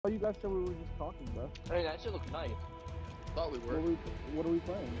Oh, you guys said we were just talking, bro. Hey, that shit looks nice. Thought we were. What are we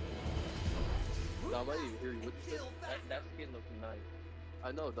playing? No, I might even hear you. What you said? That skin looks nice.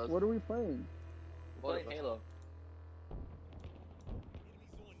 I know it does. What are we playing? We're playing Halo.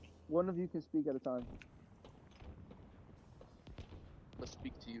 One of you can speak at a time. Let's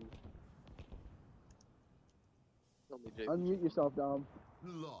speak to you. Tell me, Jay. Unmute yourself, Dom.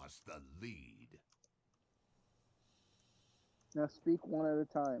 Lost the lead. Now speak one at a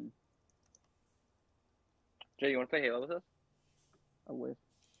time. Jay, you want to play Halo with us? I wish.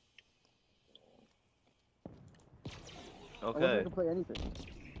 I Okay, wasn't gonna play anything.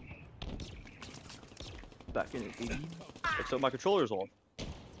 back in it. So my controller's on.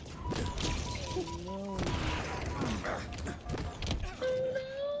 Oh, no.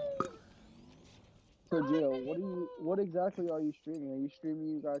 So Gio, what exactly are you streaming? Are you streaming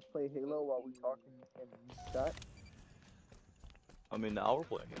you guys play Halo while we talk in chat? I mean, now we're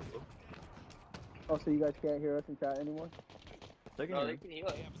playing Halo. Oh, so you guys can't hear us in chat anymore? They can No, hear they me. can heal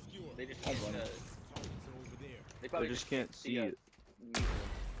it. They just can't. They They probably just can't see it.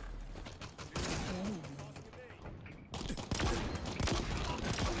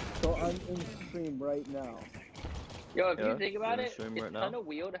 So I'm in stream right now. Yo, if Yeah, you think you're about in it, stream it's right now. kind of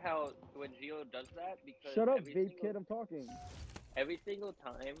weird how when Gio does that because Shut up, vape kid, I'm talking. every single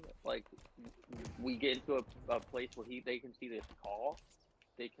time, like we get into a place where they can see this call,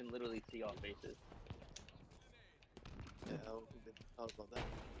 they can literally see our faces. Yeah, I don't think they thought about that.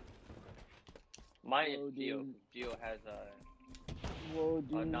 Mine Whoa, is Gio. dude. Gio has Whoa, a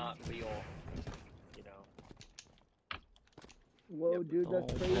dude. not real, you know. Whoa, Yeah, dude, that's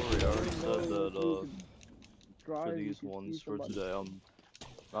don't crazy. worry, I already didn't know said that, you could for drive, you these could see ones for somebody. today, I'm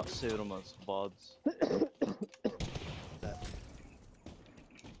not saving them as VODs.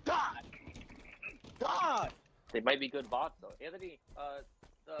 God! God! They might be good bots though. Anthony,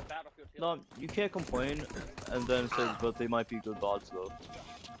 the Battlefield. No, you can't complain and then say, but they might be good VODs though.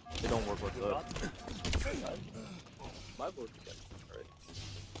 They don't work like that. My vote's against it,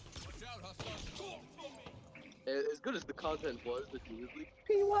 right? As good as the content was that you was leaking,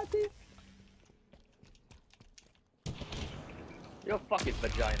 P-Watty? You're a fucking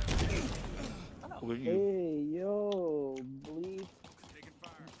vagina. Look at you. Hey, yo, bleep.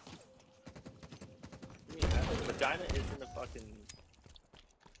 Yeah, vagina isn't a fucking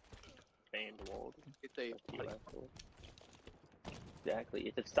banned world. it's a Exactly.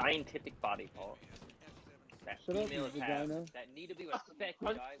 It's a scientific body part. That Shut up, females you have vagina. that need to be respected,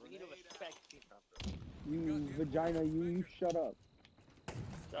 guys. We need to respect females. You vagina, you shut up.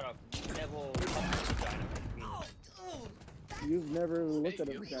 Shut up. You never touched a vagina with a penis. You've never looked at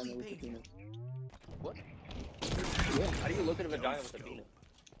a you. vagina with a penis. what? Yeah, How do you look at a vagina with a penis?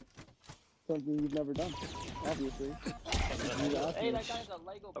 something you've never done, obviously. You asked Hey, me. that guy's a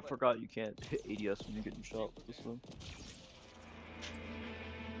Lego I brick. forgot you can't hit ADS when you're getting shot with this one.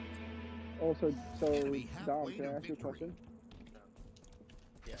 Also, so, Enemy Dom, halfway can I to ask you a victory. question?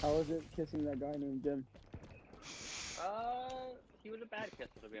 Yeah. How was it kissing that guy named Jim? He was a bad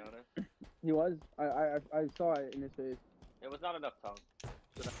kisser, to be honest. He was? I saw it in his face. It was not enough tongue.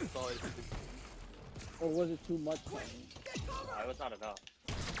 Then I saw it. Or was it too much? No, it was not enough.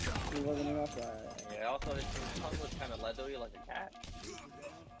 It wasn't enough. Yeah, also his tongue was kind of leathery like a cat.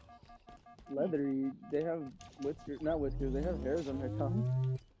 Leathery, they have whiskers, not whiskers, they have hairs on their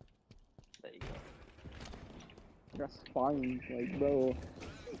tongue. There you go. Got spines, like, bro.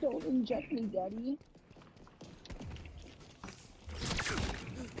 Don't inject me, daddy.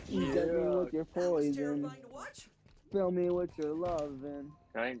 Inject me with your poison. Fill me with your loving.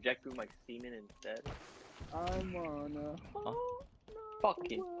 Can I inject through my semen instead? I'm on a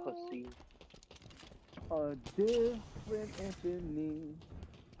Fucking pussy. a different Anthony.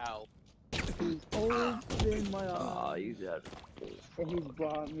 Ow. He's opened my Ah, eyes, you got and he's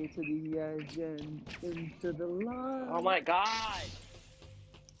brought me to the edge and into the light. Oh my god!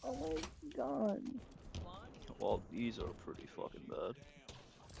 Oh my god. Well, these are pretty fucking bad.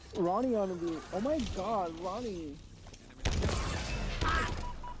 Ronnie on the oh my god, Ronnie.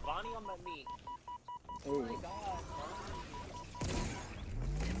 Bonnie on my knee. Hey, Oh my god,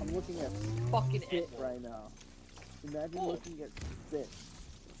 I'm looking at fucking spit Edward. right now. Imagine Oh. looking at spit.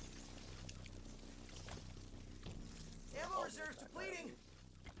 Ammo reserves depleting.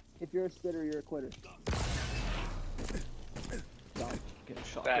 If you're a spitter, you're a quitter. Dom. Getting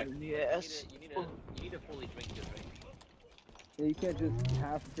shot Back. in the ass. You need to fully drink your drink. Yeah, you can't just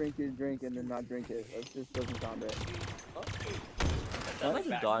half drink your drink and then not drink it. That just doesn't sound right. I like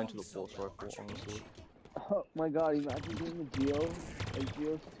to die into the pulse rifle, honestly. Oh my god, imagine being a Geo. Like,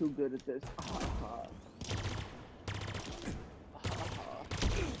 Geo's too good at this.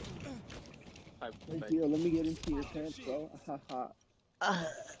 type Hey, of Gio, let me get into your pants, bro. Haha.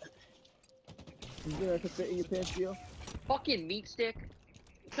 You think I can fit in your pants, Gio? fucking meat stick.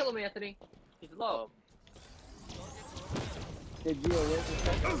 Kill him, Anthony. He's low. Hey, Gio, where's the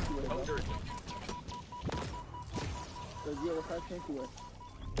size pants you wear, bro? Hey, Gio, what size pants you wear?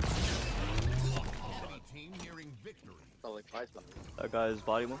 Enemy team nearing victory. Felt like five something. That guy's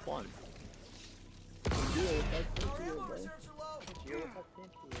body went flying. Hey, Gio, what size pants you wear, bro?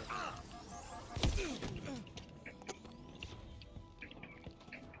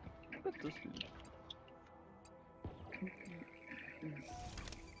 Look at this dude.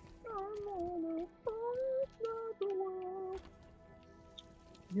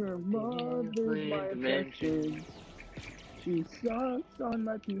 Your mother's my affection. She sucks on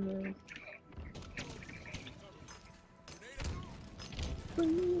my penis.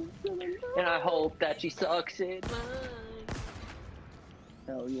 And I hope that she sucks in mine.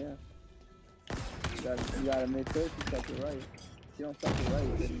 Hell yeah. You gotta make sure you suck it right. If you don't suck it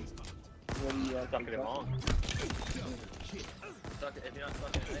right, then what do you Sucking actually it suck? wrong. Suck it, if you're not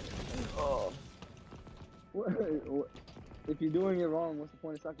sucking it right. Oh. If you're doing it wrong, what's the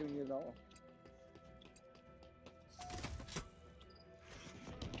point of sucking it at all?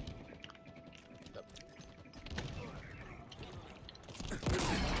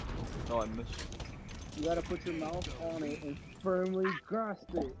 No, I missed. You gotta put your mouth on it and firmly grasp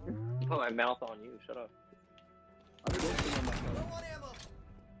it. Put my mouth on you, shut up. I'm joking on my mouth.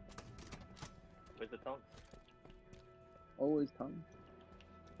 Where's the tongue? Always tongue.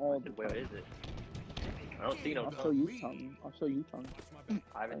 All the Where time. is it? I don't see no I'll show tongue. you tongue. I'll show you tongue.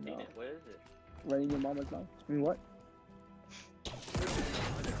 I haven't I seen know. it. Where is it? Right in your mama's mouth. I mean, what?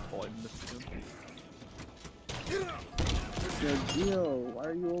 Oh, I missed him. Yo, Gio, why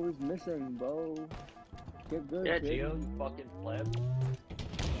are you always missing, bro? Get good, Yeah, kid. Gio, you fucking pleb.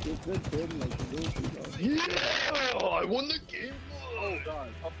 Get good, kid. Like, seriously, bro. Yeah! I won the game! Oh god.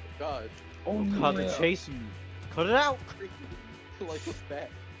 Oh my god. Oh, God, they're chasing me. Cut it out! Like, what's that?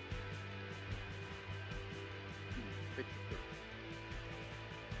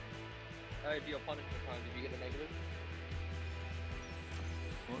 Alright, Gio, punishment time. Did you get a negative?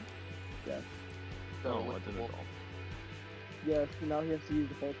 Yes. No, with I the didn't. wolf. Yes, now he has to use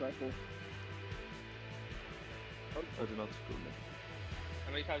the full rifle. I did not screw me.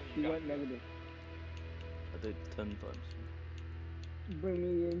 How many times did He you got? went negative. I did 10 times. Bring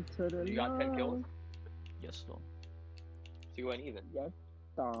me into the You got 10 kills? light. Yes, no. So you went even. Yes,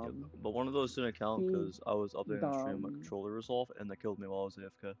 Yep. Dom. But one of those didn't count because I was updating the stream, my Dumb. controller was off, and they killed me while I was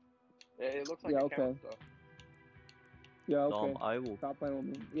AFK. It looks like Yeah, it okay. counts, though. Yeah, okay. I will. Stop playing with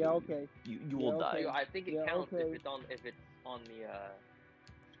me. Yeah, kill okay. You Yeah, will die. okay. Gio, I think it Yeah, counts okay. if it's on the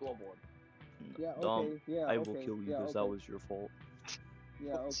scoreboard. Yeah, Dom, okay. Yeah, I okay. will kill you yeah, because okay. that was your fault.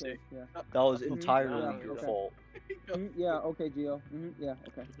 Yeah, okay. Yeah. That was Mhm, entirely yeah, your okay. fault. Yeah, okay, Gio. Yeah,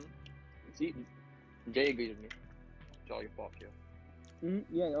 okay. See, Jay agrees with me. It's all your fault, Gio.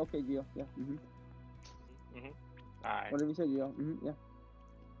 Yeah, okay, Gio. Yeah. Alright. Whatever you say, Gio. Yeah.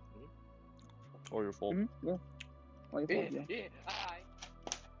 Or your fault. Yeah. All your fault, yeah. Yeah, alright.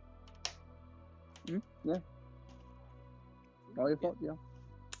 Yeah. All your fault, yeah.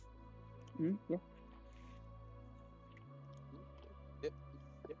 Yeah. Yep.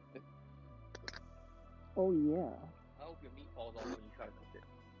 Oh yeah. I hope your meat falls off when you try to cook it.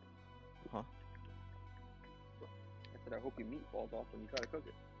 Huh? I said I hope your meat falls off when you try to cook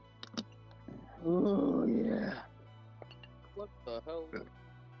it. Oh yeah. What the hell?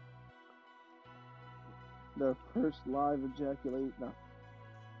 The first live ejaculate. No.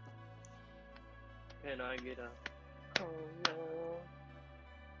 Can I get a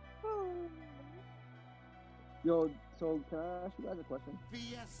Yo, so can I ask you guys a question?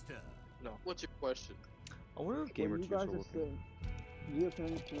 Fiesta. What's your question? I wonder if gamer When you cheats are guys are working. saying,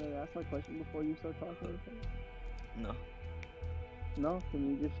 Gio, can I ask my question before you start talking? No. No? Can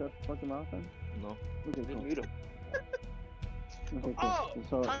you just shut the fucking mouth then? No. Okay, just cool. mute him? Okay, cool. Oh,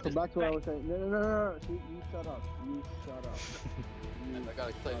 So time is back to what I right. was saying. No. See, you shut up. You shut up. And I got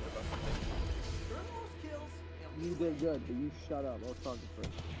excited about something. You did good, but you shut up. I was talking first.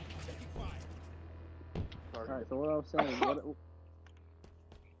 Sorry. Alright, so what I was saying,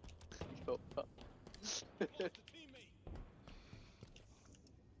 Go up.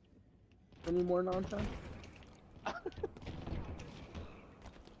 any more nonsense?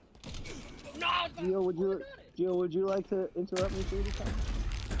 No! Gio, would you like to interrupt me 3 times?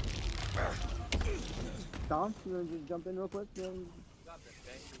 Tom, you wanna just jump in real quick? Then? You got this,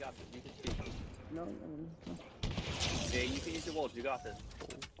 okay? You got this. You can speak. No. Yeah, you can use your words. You got this.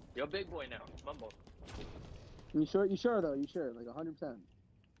 You're a big boy now. Mumbo. You sure? You sure though? You sure? Like 100%? Okay,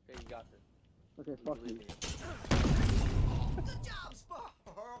 you got this. Okay, fuck you.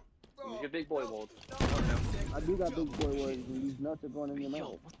 Use your big boy words. I do got big boy words, and these nuts are going in your Yo,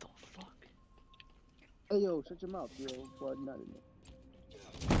 mouth. what the fuck? Hey, yo, shut your mouth, yo. Before I nut in it.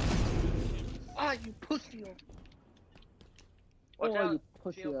 Ah, you pussy! Watch Oh, out! you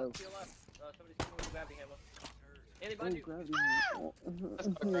pussy Shield, ass. shield left. Somebody's coming with a gravity hammer. Andy, Oh, behind you. gravity.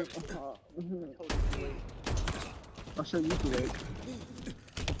 Totally late. I'll show you today.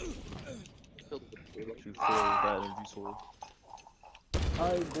 You failed that energy sword.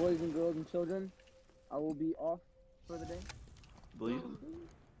 Alright, boys and girls and children, I will be off for the day. Believe?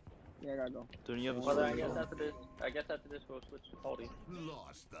 Yeah, I gotta go. Don't you have a Brother, sword? I guess after this we'll switch to party.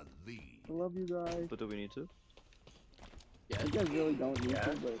 Lost the lead. I love you guys. But do we need to? Yeah. You guys really don't need Yeah.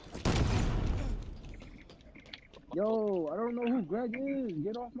 to, but... Yo, I don't know who Greg is.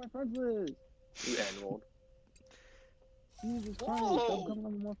 Get off my friends list. You N-rolled. Jesus Christ, stop coming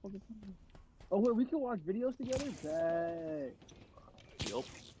on the motherfucking phone. Oh wait, we can watch videos together? Dang. Yup.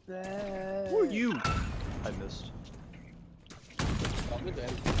 Dang. Who are you? I missed. I'm with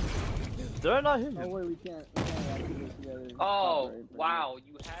that. Did I not hit Oh him? wait, we can't watch videos together. Oh, Copyright, but wow,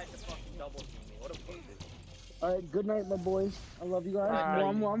 you had to fucking double team me. What a pussy. yeah. Alright, good night, my boys. I love you guys. Bye.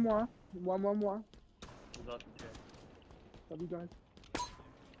 Mwah, mwah, mwah. Mwah, mwah, mwah. You love you, Jay. Love you guys.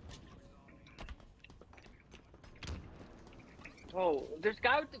 Oh, there's a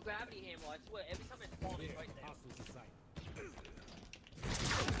guy with the gravity hammer. I swear, every time I spawn, he's right there.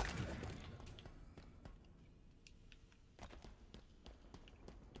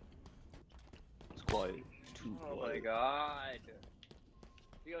 It's quiet. Too Oh my quiet. god.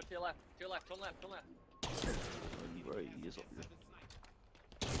 You go to your left, turn left. Right, he is up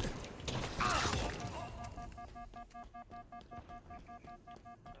here.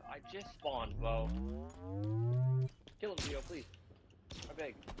 I just spawned, bro. Kill him, Gio, please. I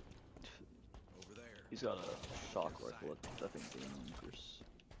beg. Over there. He's got a shock rifle. I think dangerous.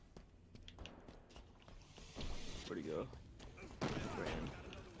 Where'd he go? Ran.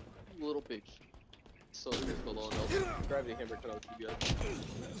 Little bitch. So there's no long else. Gravity hammer cut out you guys.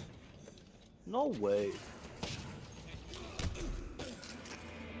 No way.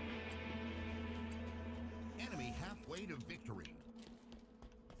 Enemy halfway to victory.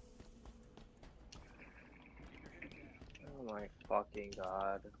 Oh my fucking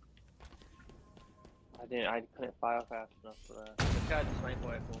god. I couldn't fire fast enough for that. This guy's a sniper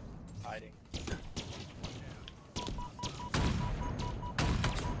rifle. Hiding.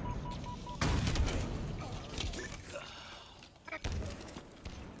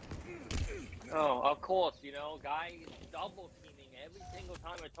 Oh, of course, you know, guy is double teaming every single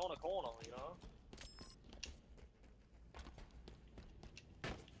time I turn a corner, you know?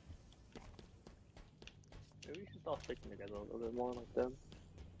 Maybe we should start sticking together a little bit more like them.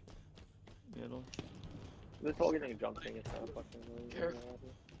 You know? This whole getting jump thing is kind of fucking annoying. Careful.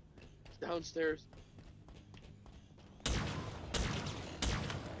 Downstairs.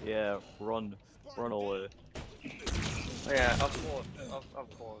 Yeah, run. Run away. Oh, yeah, of course,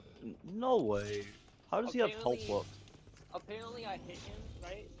 of course. No way. How does he have health left? Apparently I hit him,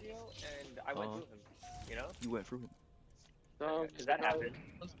 right, Gio? And I went through him, you know? You went through him. Because that happened.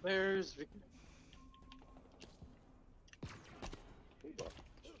 Downstairs.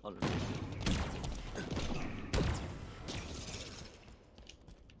 100.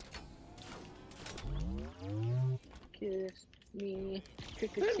 Kiss me, kiss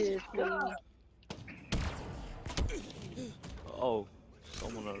me. Oh,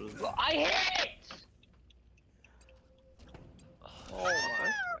 someone out of I hit! Oh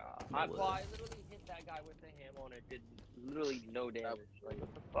my god. No Well, I literally hit that guy with the hammer and it did literally no damage. Like,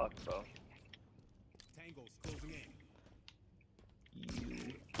 what the fuck, bro? Tangles closing in.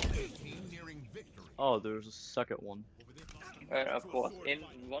 you. Team nearing victory. Oh, there's a second one. Over there. Of course.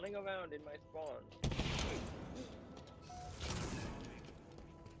 Running around in my spawn.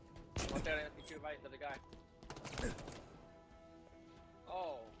 Watch out, Anthony, to the right, the guy.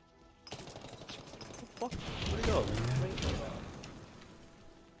 Oh. What the fuck? Where'd he go?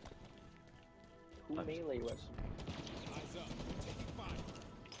 Who melee weapon? Eyes up. Taking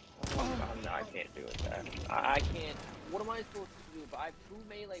fire. Oh, no, I can't do it, that. I can't. What am I supposed to do? But I have two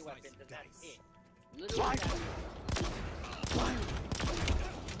melee weapons and that's it. Literally,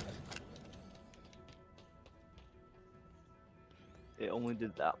 It only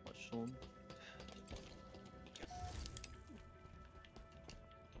did that much to him.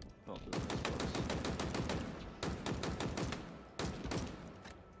 Oh, this is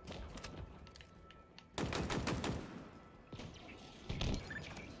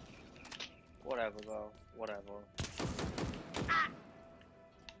whatever, bro. Whatever.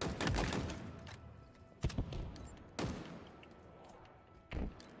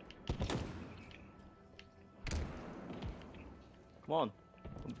 Come on.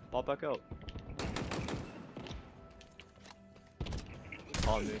 Pop back out.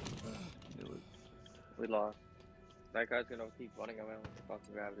 On me. Knew it. We lost. That guy's gonna keep running around with the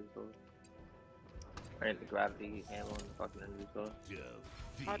fucking gravity sword. I need the gravity handle and the fucking energy sword.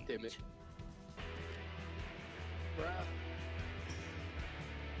 God damn it. Bruh.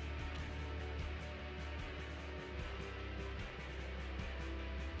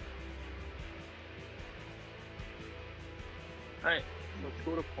 Alright, let's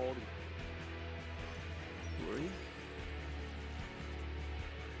go to party. Where are you?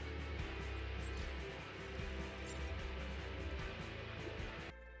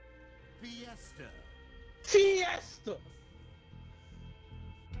 Fiesta. Fiesta!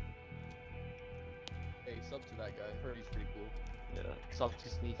 Hey, sub to that guy. Heard he's pretty cool. Yeah. It's up to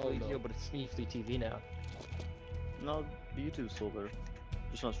Sneefly, Oh, no. yeah, but it's Sneefly TV now. No, the YouTube's still there.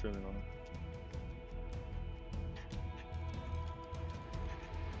 Just not streaming on it.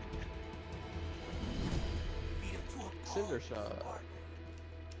 Cinder shot.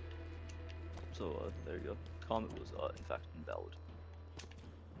 So, there you go. Comment was, in fact, invalid.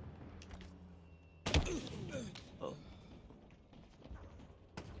 Oh.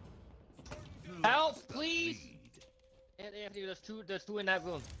 Help, please! Anthony, there's two in that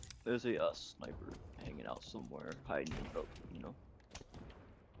room. There's a sniper hanging out somewhere, hiding in the, you know.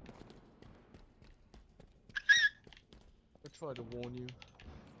 I tried to warn you.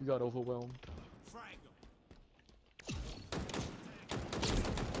 You got overwhelmed. Frag 'em.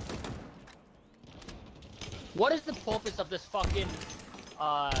 What is the purpose of this fucking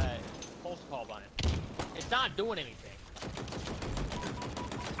pulse call button? It's not doing anything.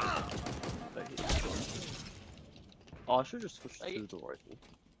 Oh, I should just switch Like- to the rifle.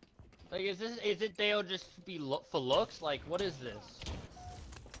 Like, is it they'll just be for looks? Like, what is this?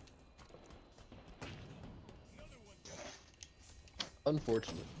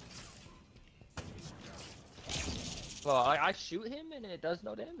 Unfortunate. Well, I shoot him and it does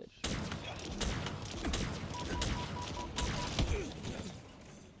no damage.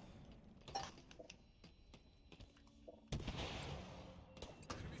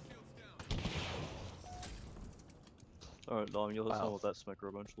 Alright, Dom, you'll let us know Wow. about that sniper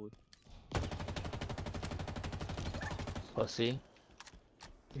eventually. Let's see.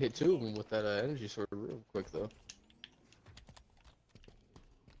 Hit two of them with that energy sword real quick though.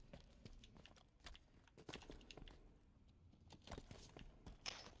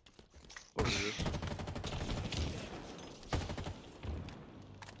 Over here.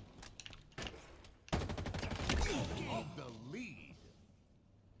 Gain the lead.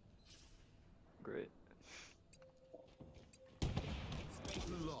 Great.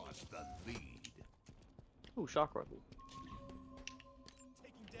 Lost the lead. Ooh, shock rifle.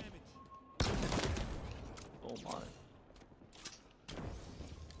 Taking damage. Oh my.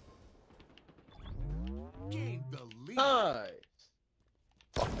 Gain the lead. Nice!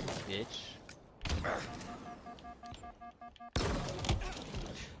 Bitch.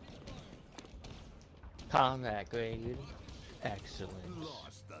 Combat grade. Excellent.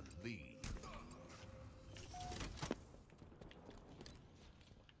 Lost the lead.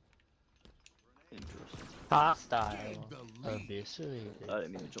 Interesting. Hostile. Gain the lead. Eviscerated. I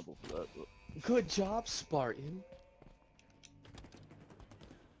didn't mean to jump over that, but Good job, Spartan.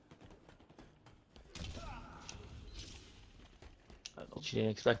 I don't know. You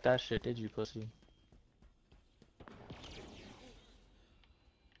didn't expect that shit, did you, pussy?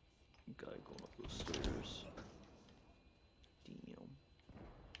 Guy going up those stairs. Damn.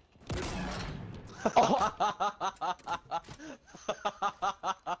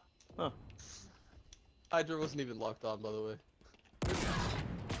 Huh. Hydra wasn't even locked on, by the way.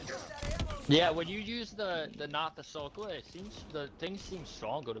 Yeah, when you use the not the circle, it seems the things seem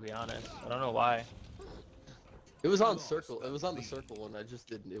stronger, to be honest. I don't know why. It was on circle. It was on the circle one. I just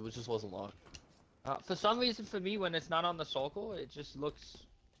didn't. It was just wasn't locked. For some reason, for me, when it's not on the circle, it just looks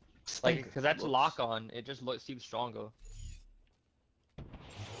like because that's Looks. lock on. It just seems stronger.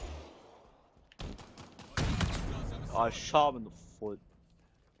 I shot him in the foot.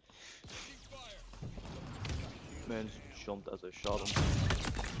 Man just jumped as I shot him.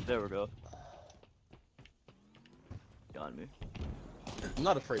 There we go. Got me. I'm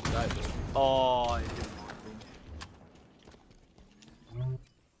not afraid to die, though. Oh, I didn't mark him.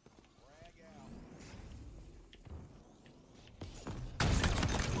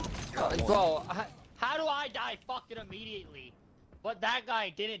 Bro, how do I die fucking immediately, but that guy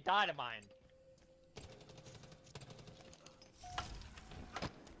didn't die to mine?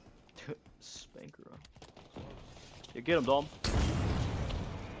 Spanker. Yeah, get him, Dom. What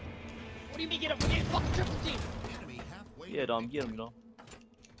do you mean get him? We get fucking triple team. Enemy halfway Yeah, Dom, get him, you know.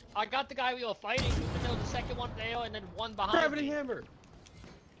 I got the guy we were fighting, but there was a second one there and then one behind Gravity me. hammer.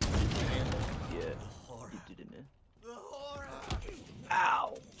 Yeah, he did it, man.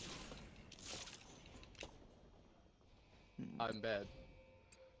 Ow! I'm bad.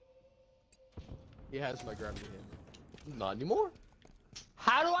 He has my gravity hammer. Not anymore.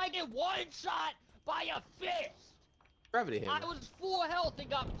 How do I get one shot by a fist? Gravity hammer. I was full health and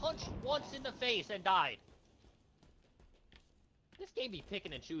got punched once in the face and died. This game be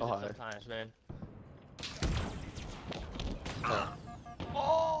picking and choosing sometimes, man.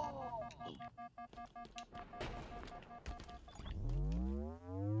 Oh!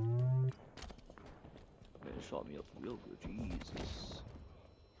 Man, it shot me up real good. Jesus.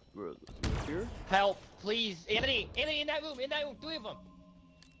 Bro, here? Help, please. Anthony, in that room, 3 of them.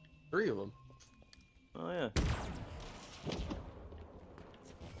 3 of them. Oh, yeah.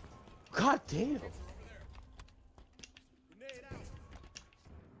 God damn.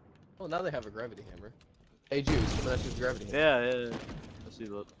 Oh, now they have a gravity hammer. Hey, Juice, coming at you with the gravity hammer. Yeah. I see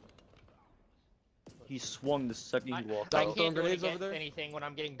that. He swung the second he walked I out. can't do grenades over there? anything when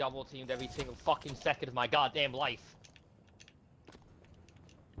I'm getting double teamed every single fucking second of my goddamn life.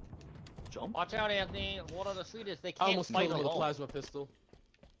 Jump? Watch out, Anthony. What are the sweetest? They I can't almost fight killed him with a alone. plasma pistol.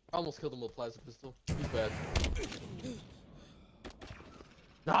 I almost killed him with a plasma pistol. He's bad.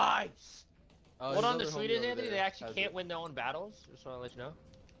 Nice! His What on the other homie sweetest, over Anthony? there They actually has can't it. win their own battles. Just wanna let you know.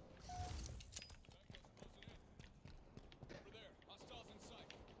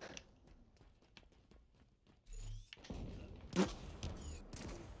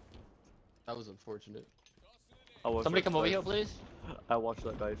 That was unfortunate. Somebody come over here, please. I watched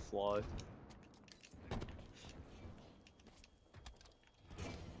that guy fly.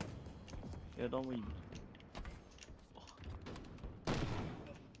 Yeah, don't leave.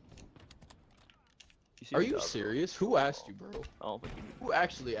 Are you serious? Who asked you, bro? I don't think you need. Who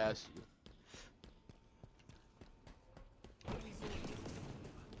actually asked you?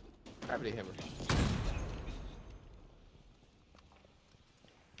 Gravity hammer.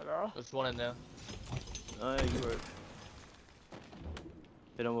 Hello? There's one in there. Oh, yeah, you right.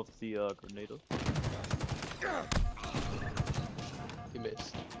 Hit him with the grenade. He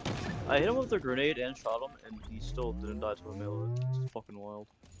missed. I hit him with the grenade and shot him, and he still didn't die to a melee. It's fucking wild.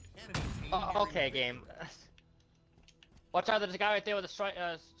 Okay, game. Watch out, there's a guy right there with a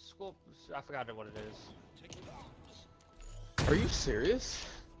school. I forgot what it is. Are you serious?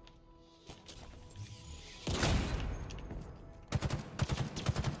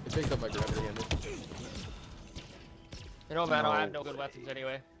 I picked up my gravity hammer. You know, man, I have no good weapons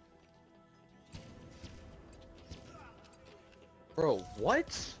anyway. Bro,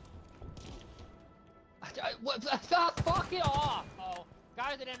 what? Stop fucking off! Oh,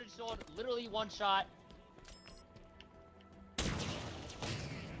 guy with an energy sword, literally one shot. 5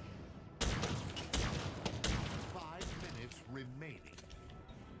 minutes remaining.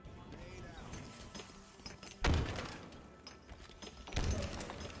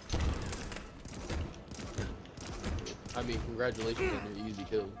 I mean, congratulations on your easy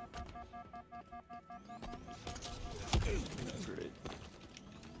kill. Great.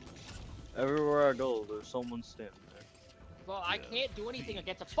 Everywhere I go, there's someone standing there. Bro, I can't do anything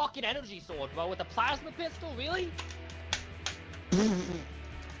against a fucking energy sword, bro, with a plasma pistol, really? Man,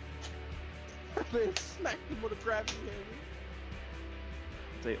 smacked him with a gravity hammer.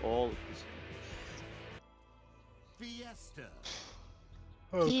 They all look the same. Fiesta.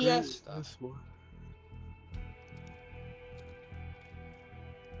 Fiesta. That's more.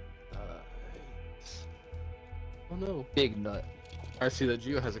 Oh no. Big nut. I see that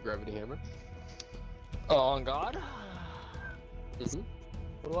Gio has a gravity hammer. Oh, on God? Mm-hmm.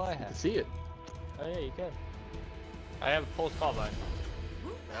 What do I You can have? see it. Oh, yeah, you can. I have a pulse carbine.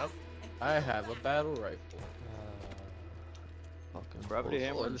 Yep. I have a battle rifle. Fucking gravity Oh,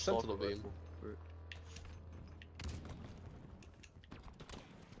 hammer and the assault sentinel beam. rifle.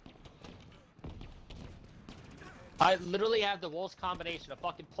 I literally have the worst combination of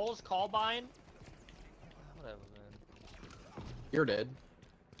fucking pulse carbine. Whatever, man. You're dead.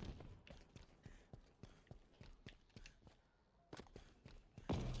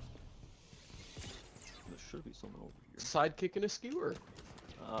 There should be someone over here. Sidekick and a skewer.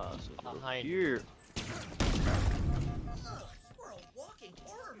 Ah, so they're over Behind. here. We're a walking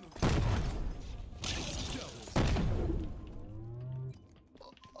horror movie.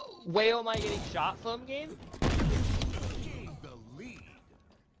 Where am I getting shot from, game? Gain the lead.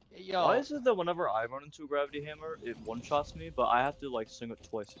 Yo. Why is it that whenever I run into a gravity hammer, it one-shots me, but I have to like swing it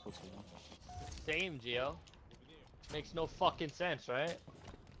twice to kill someone? Same, Gio. Makes no fucking sense, right?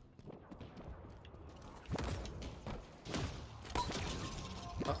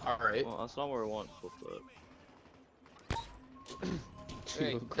 Alright. Well, that's not where I want to put that.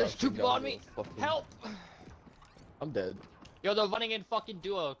 Hey, Dude, there's two crouching people on down me. with fucking- Help! I'm dead. Yo, they're running in fucking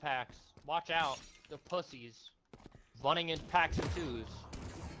duo packs. Watch out. They're pussies. Running in packs of twos.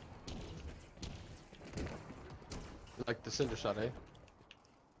 Like the cinder shot, eh?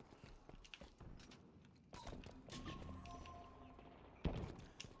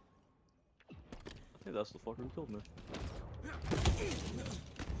 Hey, that's the fucker who killed me.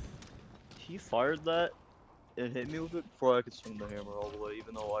 He fired that and hit me with it before I could swing the hammer all the way,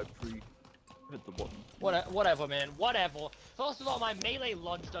 even though I hit the button. Whatever, man. Whatever. First of all, my melee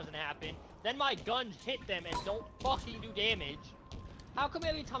lunge doesn't happen. Then my guns hit them and don't fucking do damage. How come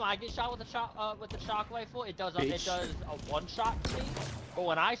every time I get shot with a shock rifle, it does a one shot to me, but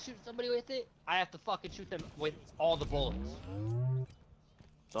when I shoot somebody with it, I have to fucking shoot them with all the bullets.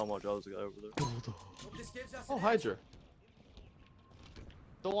 Not much. I was the guy over there. Hope this gives us Oh, an Hydra.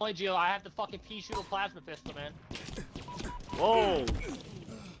 Don't worry, Gio. I have to fucking pea shoot a plasma pistol, man. Whoa!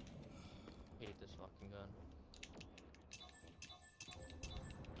 Hate this fucking gun.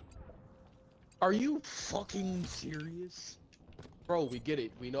 Are you fucking serious? Bro, we get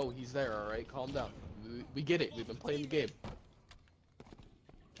it. We know he's there, alright? Calm down. We get it. We've been playing the game.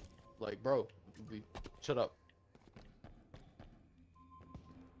 Like, bro, shut up.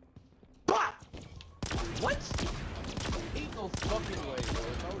 Bah! What? Ain't no fucking way, bro.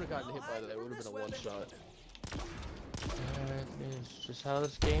 If I would've gotten hit by that, it would've been a one shot. It's just how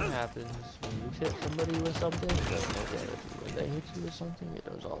this game happens. When you hit somebody with something, it does no damage. When they hit you with something, it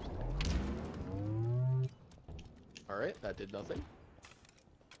does all the damage. Alright, that did nothing.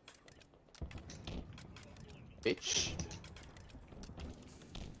 Bitch.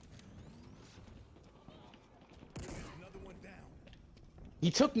 He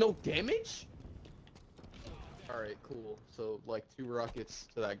took no damage? Alright, cool. So, like, 2 rockets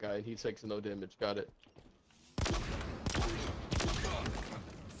to that guy, and he takes no damage. Got it.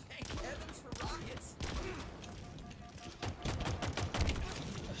 Thank heavens for rockets.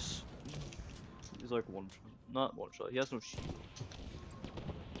 He's like one shot. Not one shot. He has no shield.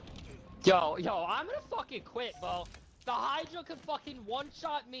 Yo, I'm gonna fucking quit, bro. The Hydra can fucking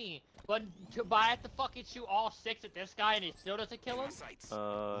one-shot me, but I have to fucking shoot all 6 at this guy and it still doesn't kill him?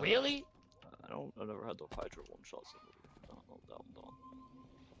 Really? I've never had the Hydra one shot somebody. Oh, that one done.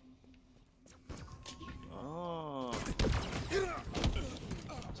 Oh.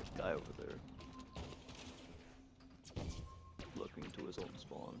 There's a guy over there. Looking to his own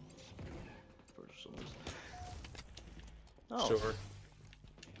spawn. For some reason. Oh. Sure.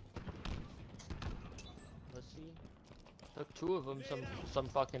 Let's see. Took 2 of them some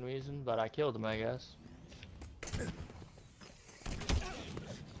fucking reason, but I killed him, I guess.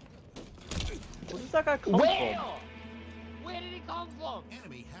 Where did that guy come Where? from? Where did he come from?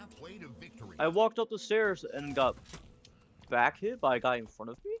 Enemy halfway to victory. I walked up the stairs and got back hit by a guy in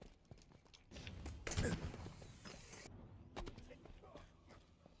front of me?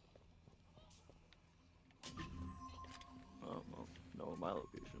 Oh, well, know my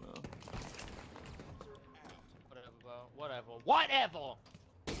location now. Whatever, bro. Whatever!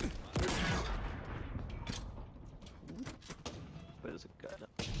 Wait, there's a guy down.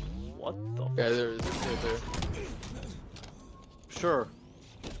 What the? Yeah, there is. Right there. Sure.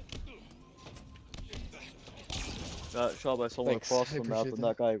 Got shot by someone Thanks, across I the map, appreciate and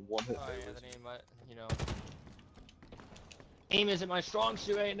that guy one hit. Alright, Anthony, but, you know. Aim isn't my strong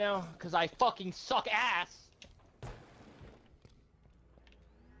suit right now, because I fucking suck ass!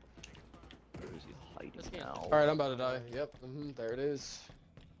 Where is he hiding This game- now? Alright, I'm about to die. Yep, there it is.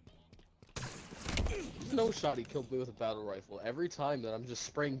 There's no shot he killed me with a battle rifle. Every time that I'm just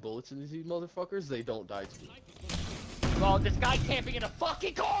spraying bullets into these motherfuckers, they don't die to me. Well, this guy camping in a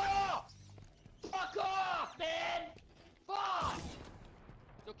fucking corner! Fuck off, man! Fuck!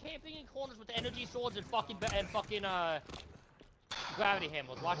 They're camping in corners with energy swords and fucking gravity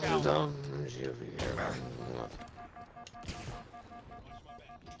hammers. Watch out. I don't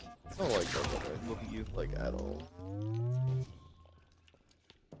like that guy. Look at you. Like, at all.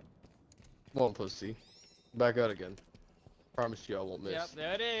 Come on, pussy. Back out again. Promise you I won't miss. Yep,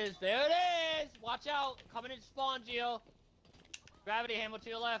 there it is. There it is! Watch out! Coming in spawn, Gio. Gravity hammer to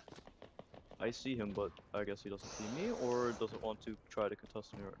your left. I see him, but I guess he doesn't see me, or doesn't want to try to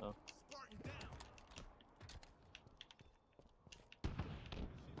contest me right now.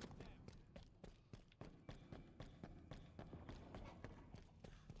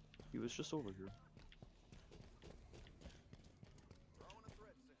 He was just over here.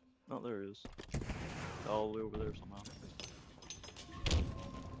 Oh, there he is. All the way over there somehow.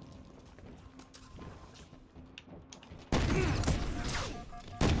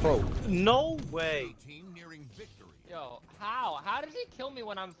 Bro, No way. Team nearing victory. Yo, how? How does he kill me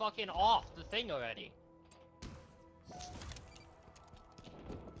when I'm fucking off the thing already?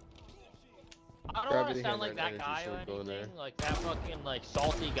 I don't want to Gravity sound hammer like and that energy guy or sword go in there. anything, like that fucking like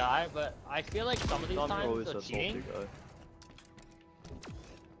salty guy, but I feel like some of these Tommy times always the said salty cheating. guy.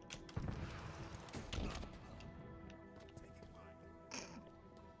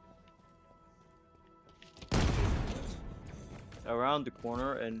 Around the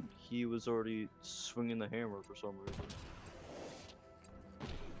corner, and he was already swinging the hammer for some reason.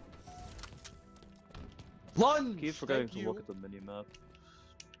 Lunge! Keep forgetting Thank to look you. at the mini map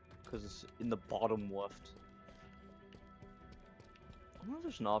because it's in the bottom left. I wonder if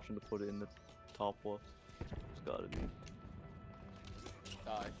there's an option to put it in the top left. It's gotta be.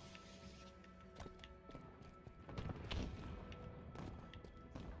 Die.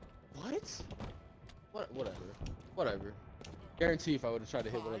 What? Whatever. Whatever. Guarantee if I would have tried to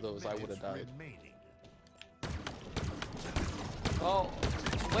hit one of those, I would have died. Remaining. Oh,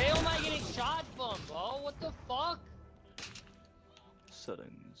 where am I getting shot from, bro? What the fuck?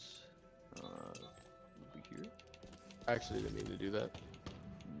 Settings. Would be here? I actually didn't mean to do that.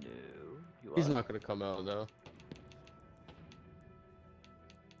 No. He's not gonna come out now.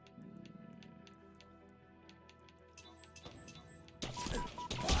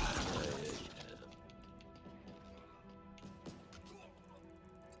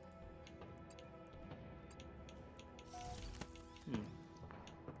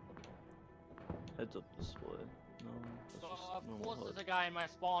 Heads up display. No, So, that's just of normal course, HUD. there's a guy in my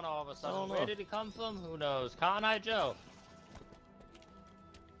spawn all of a sudden. don't Where know. did he come from? Who knows? Cotton Eye Joe.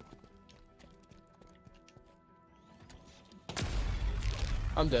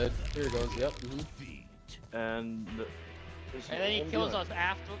 I'm dead. Here it goes. Yep. Feet. And And then he kills us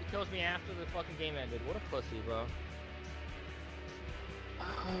after, kills me after the fucking game ended. What a pussy, bro.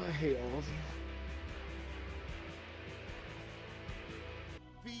 I hate all of them.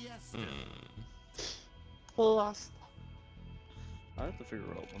 Fiesta. Lost. I have to figure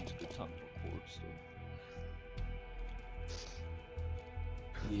out when's a good time to record stuff.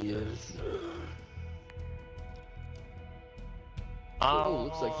 Yes. Oh,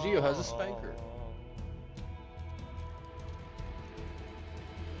 looks like Gio has a spanker.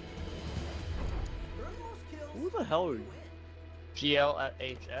 Who the hell are you? GL at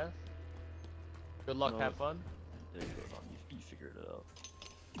HF. Good luck, No. have fun. There you go, Don. You figured it out.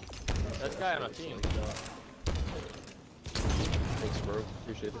 That guy on our team. Thanks, bro.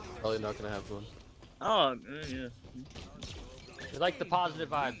 Appreciate it. Probably not gonna have one. Oh, yeah. We like the positive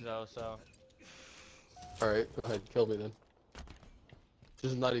vibes though, so. Alright, go ahead. Kill me then.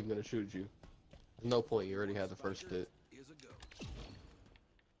 Just not even gonna shoot you. There's no point. You already had the first hit.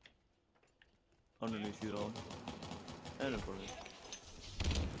 Underneath you, Don. And in front of you.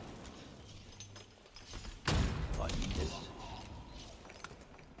 Oh, you missed.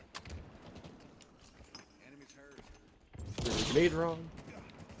 Did the grenade wrong?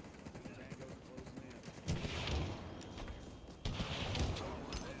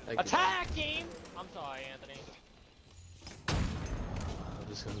 Attack team! I'm sorry, Anthony. I'm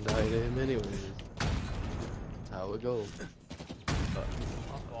just gonna die to him anyways. That's how it goes.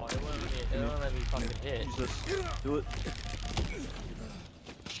 Oh, it wouldn't let me fucking hit. Jesus. Do it.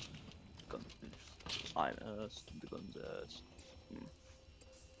 Gun. I'm ass. The gun's ass.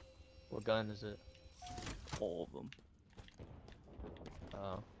 What gun is it? All of them.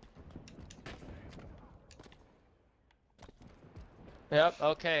 Oh. Yep,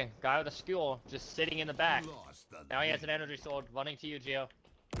 okay. Guy with a skewer just sitting in the back. Lost the Now he has an energy sword running to you, Gio.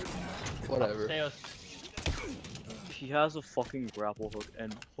 Whatever. Upstairs. He has a fucking grapple hook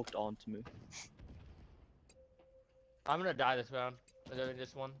and hooked onto me. I'm gonna die this round.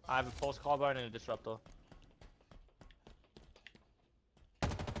 This one. I have a pulse carbine and a disruptor.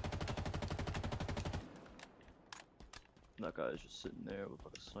 That guy is just sitting there with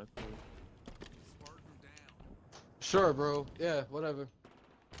like a sniper. Sure, bro. Yeah, whatever.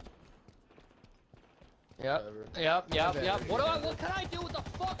 Yep. Whatever. Yep. What can I do with the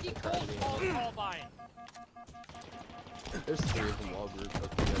fucking pulse carbine? There's three of them all grouped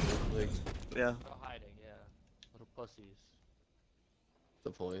up together. Like, Yeah. They're hiding, yeah. Little pussies. what's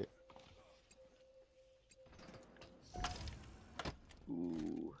the point?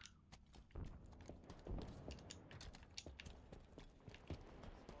 Ooh.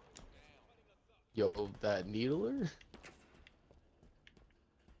 Yo, that needler?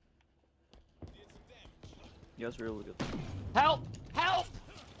 You guys are really good. Help! Help!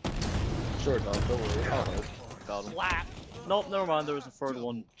 Sure, dog. Don't worry. I'll help. Got him. Slap! Nope, never mind. There was a third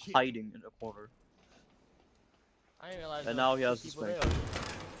one hiding in a corner. I didn't realize And there now was he has two the people spanker. there.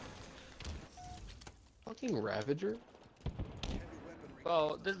 Fucking Ravager?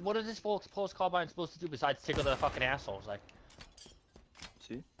 Bro, what is this post Columbine supposed to do besides tickle their fucking assholes? Like,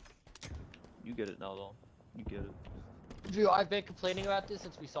 See? You get it now, though. You get it. dude, I've been complaining about this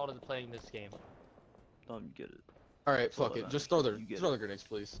since we started playing this game. Don't you get it. Alright, That's all fuck that it. matters. Just throw You get the grenades,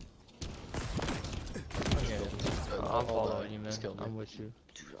 please. Okay. I'm following you, man. Just kill me. I'm with you.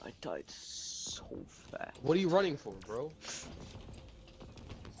 Dude, I died so fast. What are you running for, bro?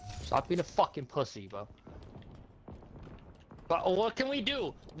 Stop being a fucking pussy, bro. But what can we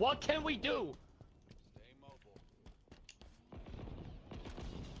do? What can we do?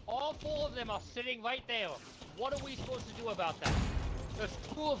 All four of them are sitting right there. What are we supposed to do about that? There's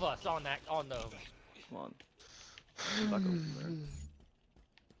two of us on those. Come on. Get back over there.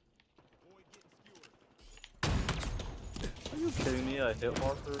 Are you kidding me? I hit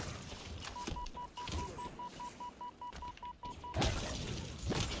marker?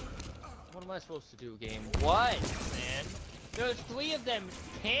 What am I supposed to do, game? What, man? There's three of them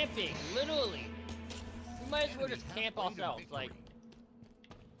camping, literally. We might as well just camp ourselves, like.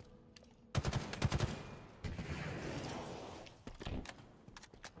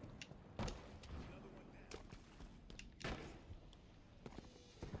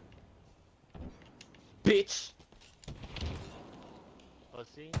 Bitch!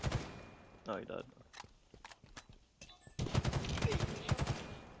 Pussy. Oh, he died.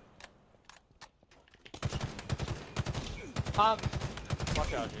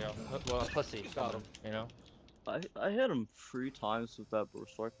 Watch out, Joe. Well, pussy. Got him. You know? I hit him 3 times with that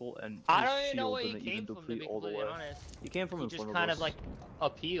burst rifle, and I his don't even know shield where he didn't came even from, to deplete be all the way. completely honest. He came from He in just front kind of of, us. like,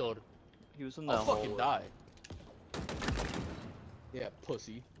 appealed. He was in that I'll fucking hallway. die. Yeah,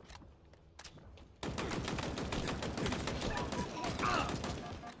 pussy.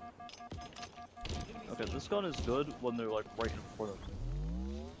 Okay, this gun is good when they're like right in front of me.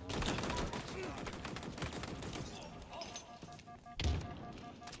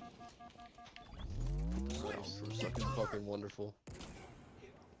 Nice. Fucking fucking wonderful.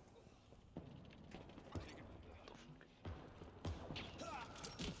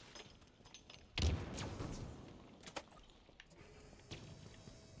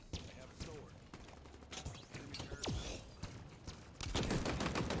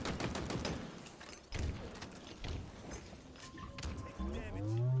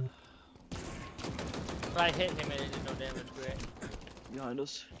 But I hit him and it did no damage, great. Behind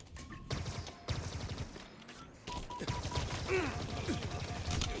us.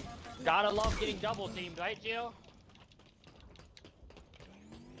 Gotta love getting double teamed, right, Gio?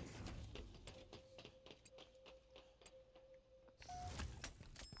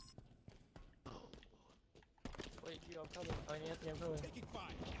 Wait, Gio, I'm coming. Oh, Anthony, I'm coming.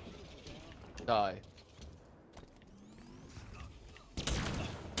 Die.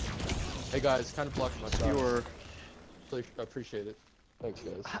 Hey guys, kind of blocked my shot. Skewer. Really appreciate it. Thanks,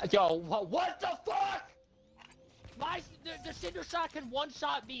 guys. Yo, what the fuck? The cinder shot can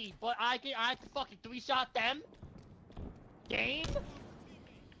one-shot me, but I have to fucking three-shot them? Game?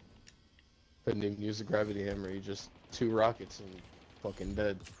 Couldn't even use the gravity hammer. You just 2 rockets and fucking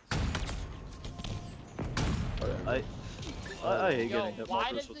dead. Whatever. I hate Yo, getting hit why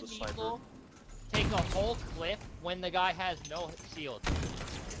markers does with the the sniper. Needle take a whole clip when the guy has no shield?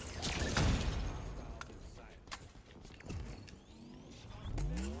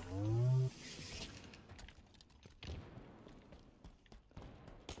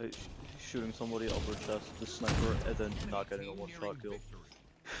 Like, shooting somebody over chest, the sniper, and then not getting a one-shot kill.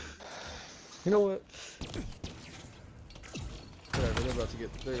 You know what? Whatever, they're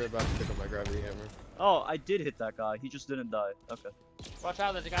about to pick up my gravity hammer. Oh, I did hit that guy. He just didn't die. Okay. Watch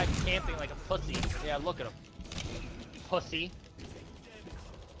out, there's a guy camping like a pussy. Yeah, look at him. Pussy.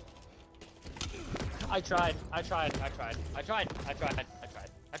 I tried.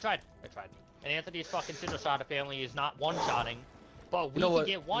 And Anthony's fucking single shot apparently is not one-shotting. But we know can what?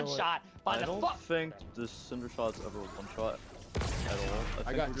 get one shot by I the don't fuck. think the cinder shot's ever one-shot at all. I I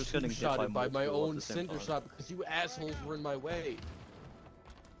think got we're just getting hit shotted by my multiple at own the same cinder time. shot because you assholes were in my way.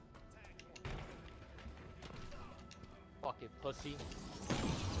 Fucking pussy.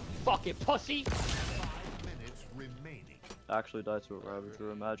 Fucking pussy. 5 minutes remaining. I actually died to a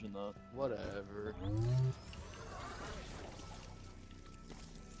Ravager, imagine that. Whatever.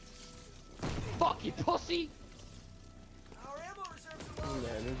 Fucking pussy. Our ammo reserves are low.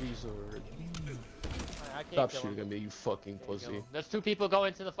 Energy sword. I can't Stop kill him. shooting at me, you fucking Kill pussy. him. There's 2 people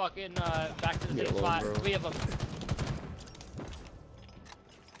going to the fucking back to the Get same alone, spot. bro. 3 of them.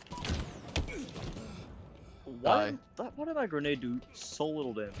 Why did my grenade do so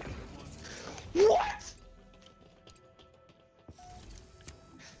little damage? What?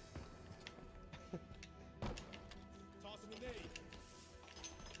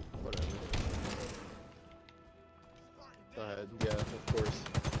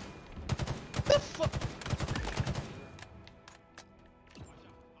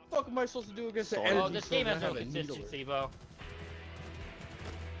 I supposed to do against the Sorry. energy? Oh, this game has no have a needler? consistency, bro.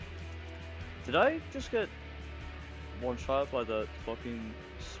 Did I just get one shot by that fucking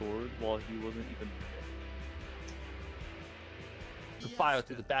sword while he wasn't even? You fire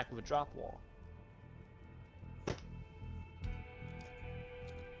through the back of a drop wall.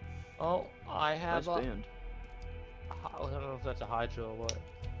 Oh, I have Nice a... band. I don't know if that's a Hydra or what.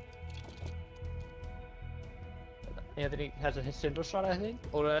 Anthony has a Cinder shot, I think?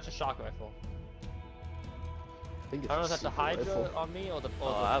 Or that's a shock rifle. I think it's I don't know if that's a super Hydra rifle. on me or the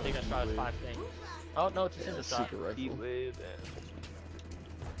I have thing a that tries Heat 5 things. Oh, no, it's a Cinder Yeah, shot. super rifle. Heat wave and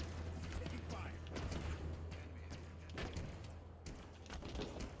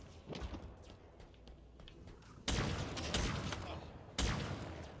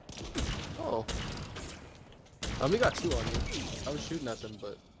Oh. We got 2 on you. I was shooting at them,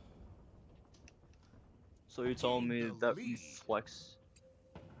 but so you're telling me The that lead. reflects?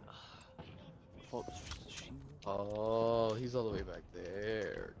 I thought it was just a shield. oh, he's all the way back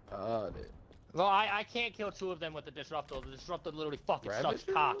there. Got it. Well, I can't kill 2 of them with the Disruptor. The Disruptor literally fucking sucks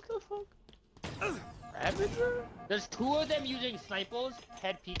Ravager? cock. What the fuck? Ravager? There's 2 of them using snipers,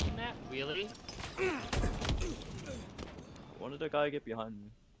 head peeking that, really? When did that guy get behind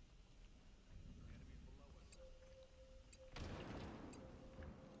me?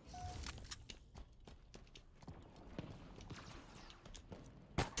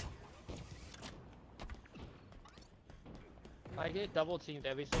 I get double teamed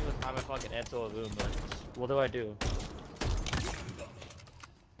every single time I fucking enter a room, but what do I do?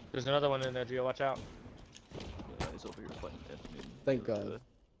 There's another one in there, Gio, watch out. Yeah, he's over here fighting Anthony. Thank God.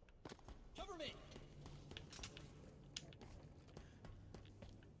 Cover me.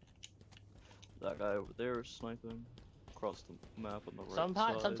 That guy over there is sniping across the map on the right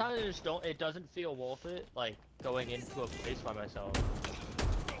Sometimes side. I just don't, it doesn't feel worth it, like, going into a place by myself.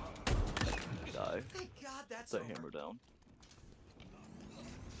 Die. Thank God that's That over. hammer down.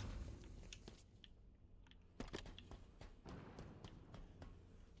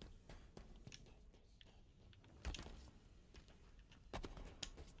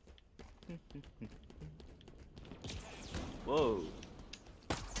 Whoa.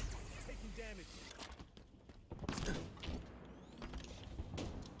 Taking damage.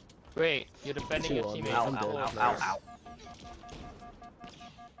 Wait, you're defending your 2 on me. teammate. I'm dead. Nice.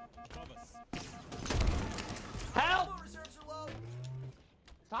 Help! Ammo reserves are low.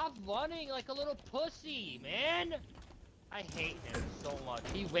 Stop running like a little pussy, man! I hate him so much.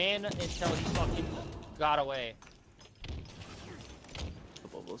 He ran until he fucking got away.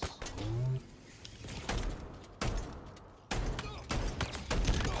 Above us.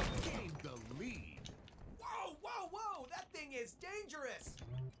 Gained the lead. Whoa, whoa, whoa! That thing is dangerous.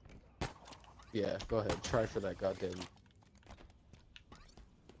 Yeah, go ahead. Try for that goddamn.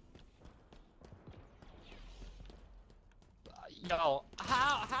 Yo,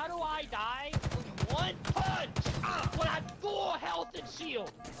 how do I die with 1 punch when I'm 4 health and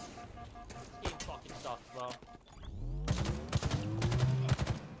shield? This game fucking sucks, bro.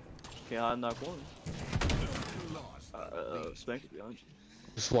 Can't hide in that corner. Lost the lead. Spank it behind you.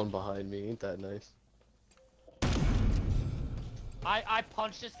 Just one behind me. Ain't that nice? I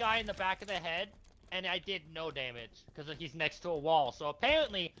punched this guy in the back of the head, and I did no damage, because he's next to a wall. So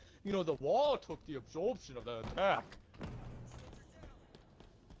apparently, you know, the wall took the absorption of the attack.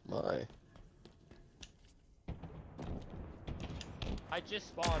 My. I just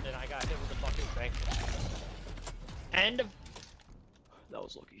spawned and I got hit with a fucking strength. End of... That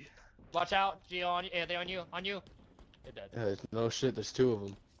was lucky. Watch out, Gio, on you. They're on you. On you. They're dead. Yeah, no shit. There's 2 of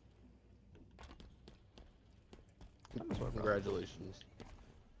them. Congratulations.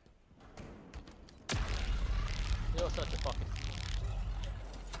 You're such a fucking...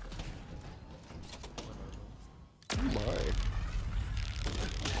 My.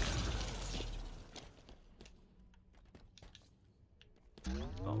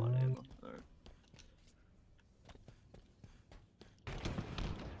 Oh, my name. Alright.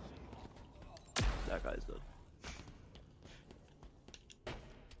 That guy's dead.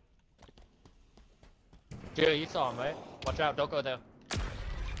 Gio, you saw him, right? Watch out, don't go there.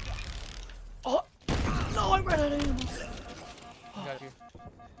 Oh! No, I ran out of ammo! Got you.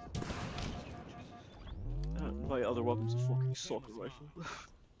 My other weapon's a fucking soccer rifle.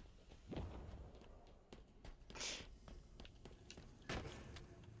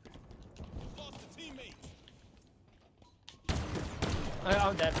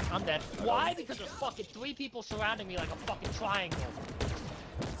 I'm dead. I'm dead. Why? Because there's fucking 3 people surrounding me like a fucking triangle.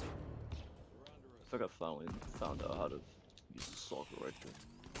 I think I finally found out how to use the soccer rifle.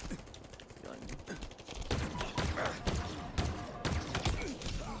 Behind me.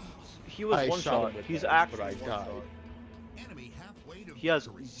 He was I one shot shot. him with He's that, actually but I one died. shot. Enemy halfway to He has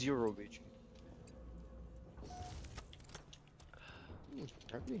victory. 0 HP.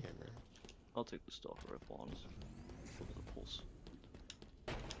 Gravity hammer. I'll take the stalker rifle, honestly. Look at the pulse.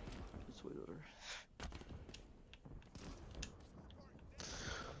 It's way better.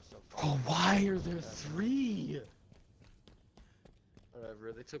 Oh, why are there 3?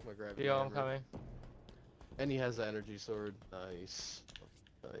 Whatever, they took my gravity Yo, hammer. I'm coming. And he has the energy sword. Nice.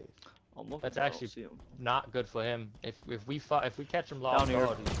 Nice. I'm looking, That's but I don't actually see him. Not good for him. If we catch him Down lost here.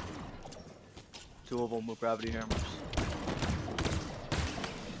 guard, 2 of them with gravity hammers.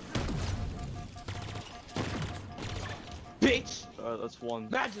 bitch. Alright, that's one.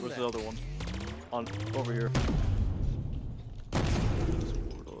 Imagine Where's that. the other one? On over here.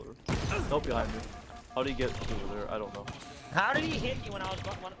 Nope, behind me. How did he get over there? I don't know. How did he hit you when I was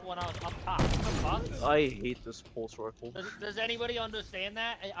up top? What the fuck? I hate this pulse rifle. Does anybody understand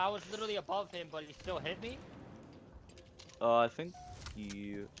that? I was literally above him, but he still hit me. I think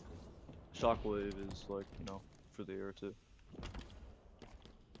the shockwave is like, you know, for the air too.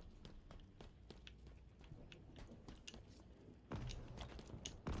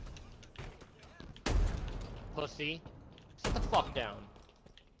 Pussy. Sit the fuck down.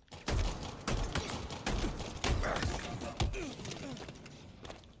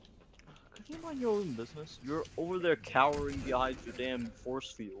 Could you mind your own business? You're over there cowering behind your damn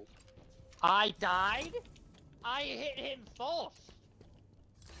force field. I died? I hit him false.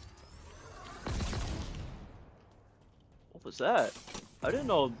 What was that? I didn't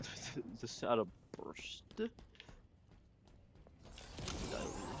know this had a burst.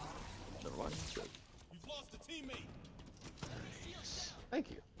 Never mind. It's good. You've lost a teammate. Thank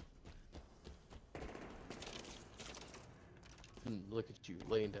you. Look at you,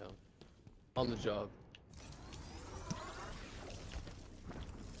 laying down. On the job.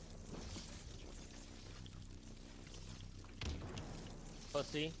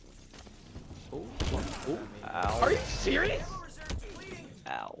 Pussy. Oh, oh. Ow. Are you serious? Ammo reserves depleting.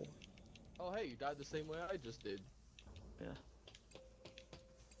 Ow. Oh, hey, you died the same way I just did. Yeah.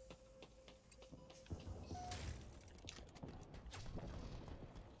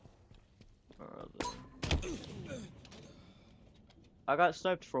 I got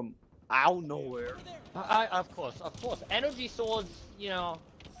sniped from out nowhere. Of course. Energy swords, you know,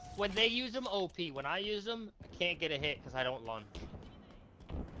 when they use them, OP. When I use them, I can't get a hit because I don't lunge.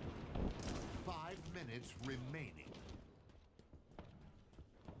 5 minutes remaining.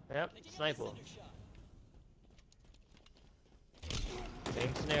 Yep, sniper.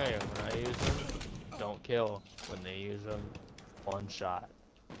 Same scenario. When I use them, don't kill. When they use them, one shot.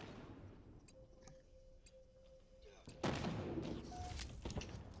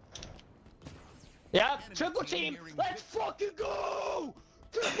 Yeah, triple team. Let's fucking go!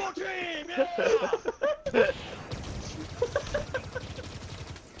 Triple team, yeah!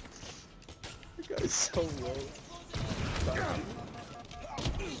 You guy's so low.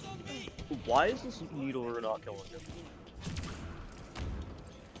 Why is this needler not killing him?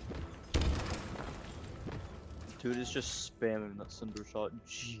 Dude is just spamming that cinder shot.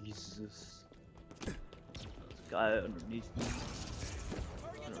 Jesus. There's a guy underneath me.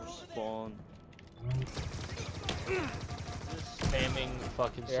 Gonna spawn. Just spamming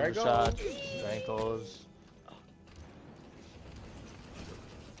fucking Here I super go. shots, ankles.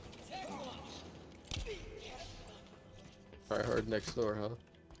 Try hard next door, huh?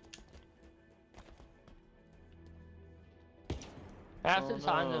 Half Oh, the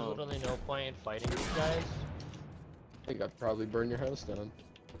time, no. there's literally no point in fighting these guys. I think I'd probably burn your house down.